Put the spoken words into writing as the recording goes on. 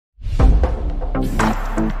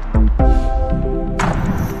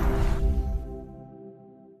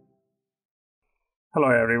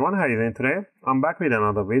Hello everyone, how are you doing today? I'm back with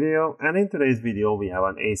another video, and in today's video we have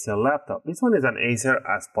an Acer laptop. This one is an Acer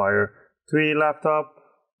Aspire 3 laptop.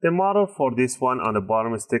 The model for this one on the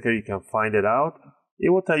bottom sticker, you can find it out. It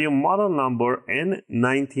will tell you model number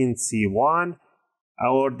N19c1,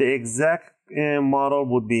 or the exact model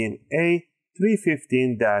would be in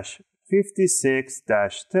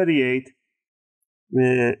A315-56-38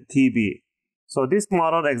 TB. So this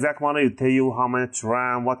model, the exact model, will tell you how much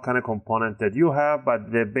RAM, what kind of component that you have, but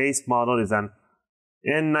the base model is an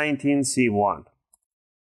N19c1.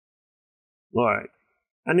 Alright,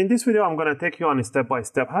 and in this video I'm going to take you on a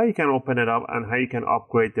step-by-step how you can open it up and how you can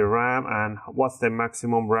upgrade the RAM and what's the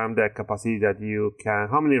maximum RAM, the capacity that you can,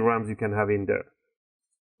 how many RAMs you can have in there.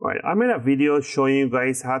 Right, I made a video showing you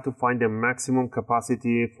guys how to find the maximum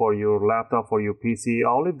capacity for your laptop, for your PC.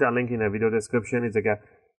 I'll leave that link in the video description. It's like a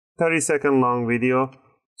 30-second long video,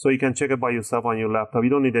 so you can check it by yourself on your laptop. You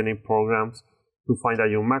don't need any programs to find out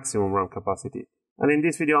your maximum RAM capacity. And in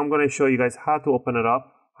this video, I'm going to show you guys how to open it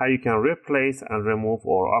up, how you can replace and remove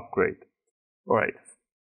or upgrade. Alright,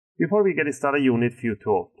 before we get started, you need few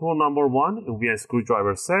tools. Tool number one will be a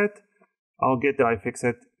screwdriver set. I'll get the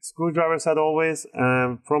UFIXTEK screwdriver set always,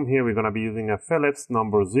 and from here we're going to be using a Phillips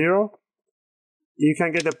number 0. You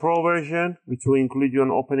can get the Pro version, which will include you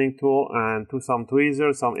an opening tool and some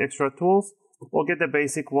tweezers, some extra tools, or get the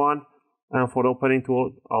basic one. And for the opening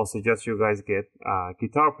tool, I'll suggest you guys get a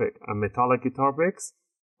guitar pick, a metallic guitar picks,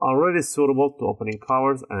 already suitable to opening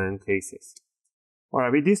covers and cases.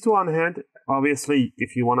 Alright, with these two on hand, obviously,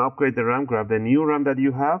 if you want to upgrade the RAM, grab the new RAM that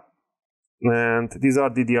you have. And these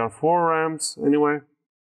are DDR4 RAMs anyway.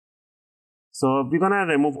 So we're gonna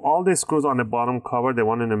remove all the screws on the bottom cover, the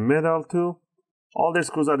one in the middle too. All the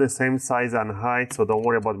screws are the same size and height, so don't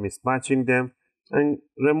worry about mismatching them, and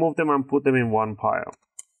remove them and put them in one pile.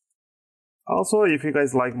 Also, if you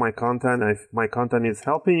guys like my content, if my content is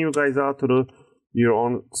helping you guys out to do your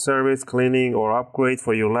own service, cleaning or upgrade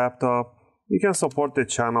for your laptop, you can support the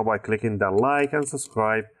channel by clicking that like and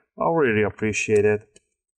subscribe. I'll really appreciate it.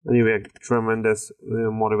 And you have tremendous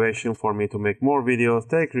motivation for me to make more videos,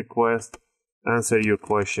 take requests, answer your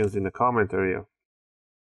questions in the comment area.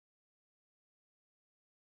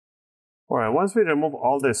 Alright, once we remove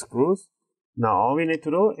all the screws, now all we need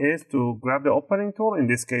to do is to grab the opening tool, in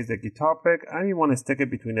this case the guitar pick, and you want to stick it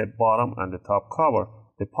between the bottom and the top cover,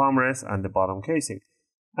 the palm rest and the bottom casing.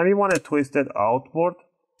 And you want to twist it outward,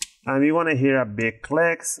 and you want to hear a big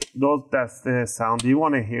clicks. That's the sound you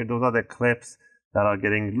want to hear. Those are the clips that are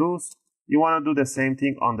getting loose. You want to do the same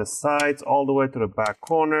thing on the sides, all the way to the back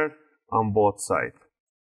corner on both sides.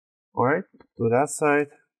 Alright, to that side.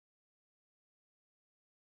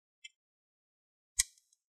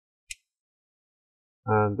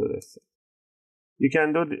 And do this. You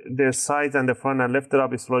can do the sides and the front and lift it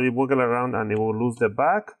up, slowly wiggle around, and it will lose the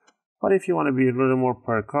back. But if you want to be a little more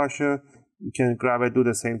precaution, you can grab it, do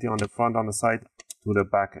the same thing on the front, on the side, to the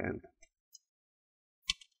back end.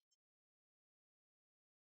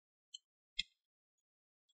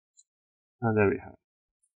 And there we have it.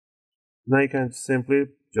 Now you can simply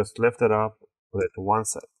just lift it up, put it to one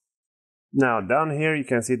side. Now down here you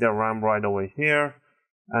can see the RAM right over here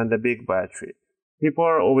and the big battery. People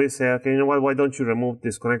always say, okay, you know what, why don't you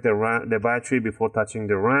disconnect the battery before touching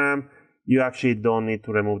the RAM? You actually don't need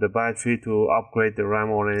to remove the battery to upgrade the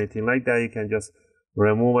RAM or anything like that. You can just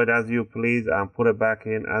remove it as you please and put it back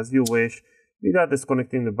in as you wish without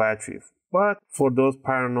disconnecting the battery. But for those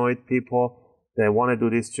paranoid people that want to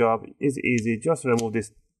do this job, it's easy. Just remove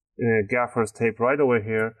this gaffer's tape right over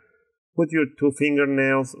here. Put your 2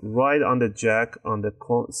 fingernails right on the jack, on the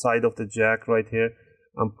side of the jack right here,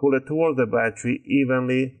 and pull it towards the battery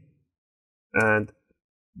evenly, and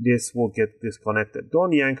this will get disconnected.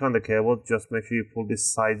 Don't yank on the cable, just make sure you pull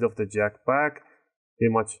this side of the jack back,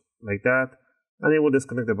 pretty much like that, and it will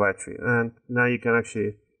disconnect the battery. And now you can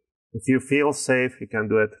actually, if you feel safe, you can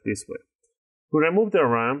do it this way. To remove the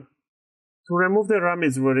RAM,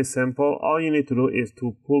 is very simple. All you need to do is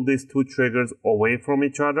to pull these 2 triggers away from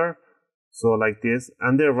each other, so like this,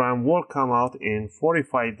 and the RAM will come out in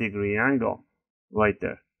 45-degree angle. Right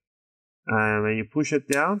there. And when you push it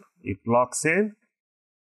down, it locks in.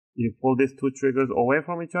 You pull these 2 triggers away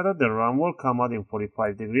from each other, the RAM will come out in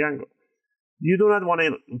 45-degree angle. You do not want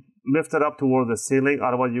to lift it up towards the ceiling,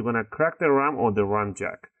 otherwise you're going to crack the RAM or the RAM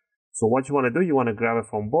jack. So what you want to do, you want to grab it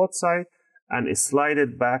from both sides and slide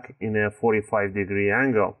it back in a 45-degree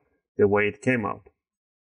angle, the way it came out.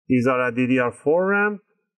 These are a DDR4 RAM.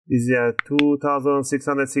 This is a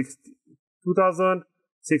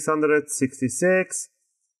 2666,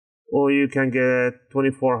 or you can get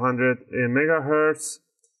 2400 megahertz,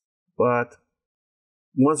 but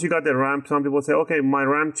Once you got the RAM, some people say, okay, my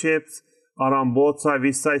RAM chips are on both sides,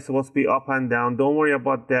 which side is supposed to be up and down. Don't worry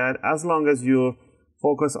about that. As long as you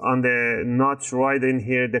focus on the notch right in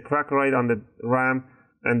here, the crack right on the RAM,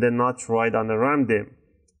 and the notch right on the RAM DIMM.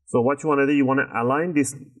 So what you want to do, you want to align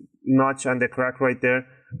this notch and the crack right there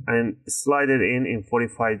and slide it in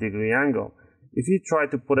 45-degree angle. If you try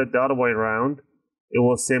to put it the other way around, it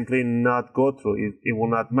will simply not go through. It will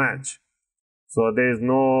not match. So there is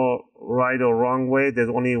no right or wrong way. There's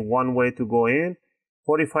only one way to go in.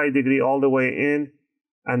 45-degree all the way in,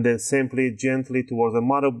 and then simply gently towards the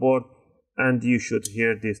motherboard, and you should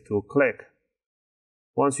hear these two click.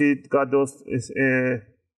 Once you got those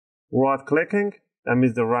rod clicking, that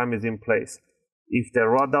means the RAM is in place. If the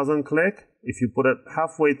rod doesn't click, if you put it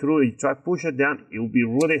halfway through, you try to push it down, it will be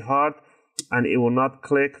really hard and it will not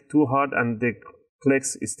click too hard, and the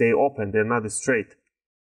clicks stay open, they're not straight.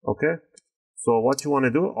 Okay, so what you want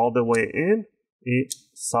to do, all the way in, is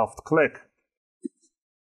soft click.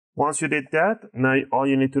 Once you did that, now all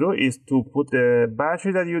you need to do is to put the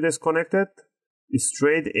battery that you disconnected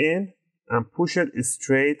straight in and push it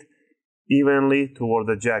straight evenly toward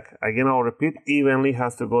the jack. Again, I'll repeat, evenly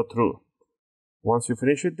has to go through. Once you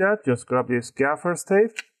finish with that, just grab this gaffer's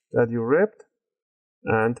tape that you ripped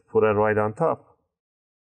and put it right on top.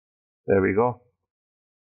 There we go.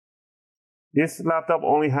 This laptop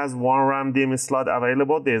only has one RAM DIMM slot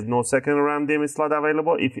available. There is no second RAM DIMM slot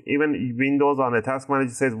available. If even Windows on the task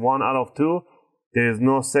manager says 1 out of 2, there is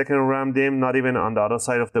no second RAM DIMM, not even on the other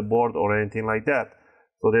side of the board or anything like that.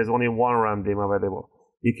 So there's only one RAM DIMM available.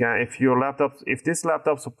 You can, if this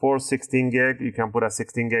laptop supports 16 gig, you can put a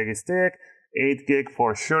 16 gig stick. 8 gig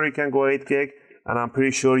for sure, you can go 8 gig, and I'm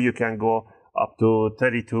pretty sure you can go up to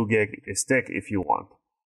 32 gig stick if you want.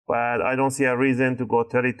 But I don't see a reason to go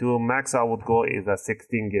 32. Max I would go is a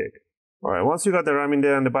 16 gig. Alright, once you got the RAM in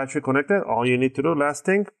there and the battery connected, all you need to do, last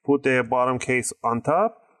thing, put the bottom case on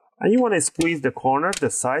top, and you want to squeeze the corner, the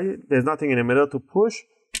side. There's nothing in the middle to push,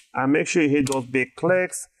 and make sure you hit those big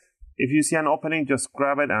clicks. If you see an opening, just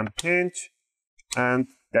grab it and pinch, and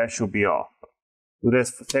that should be all. Do the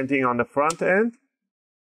same thing on the front end,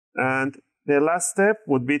 and the last step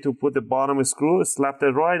would be to put the bottom screw, slap it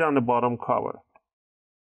right on the bottom cover.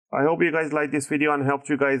 I hope you guys liked this video and helped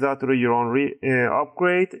you guys out through your own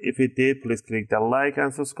upgrade. If it did, please click the like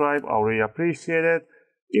and subscribe. I really appreciate it.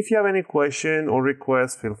 If you have any question or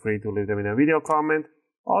requests, feel free to leave them in a video comment.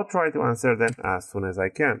 I'll try to answer them as soon as I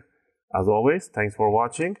can. As always, thanks for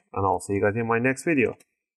watching, and I'll see you guys in my next video.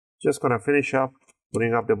 Just gonna finish up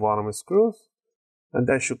putting up the bottom screws, and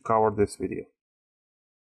that should cover this video.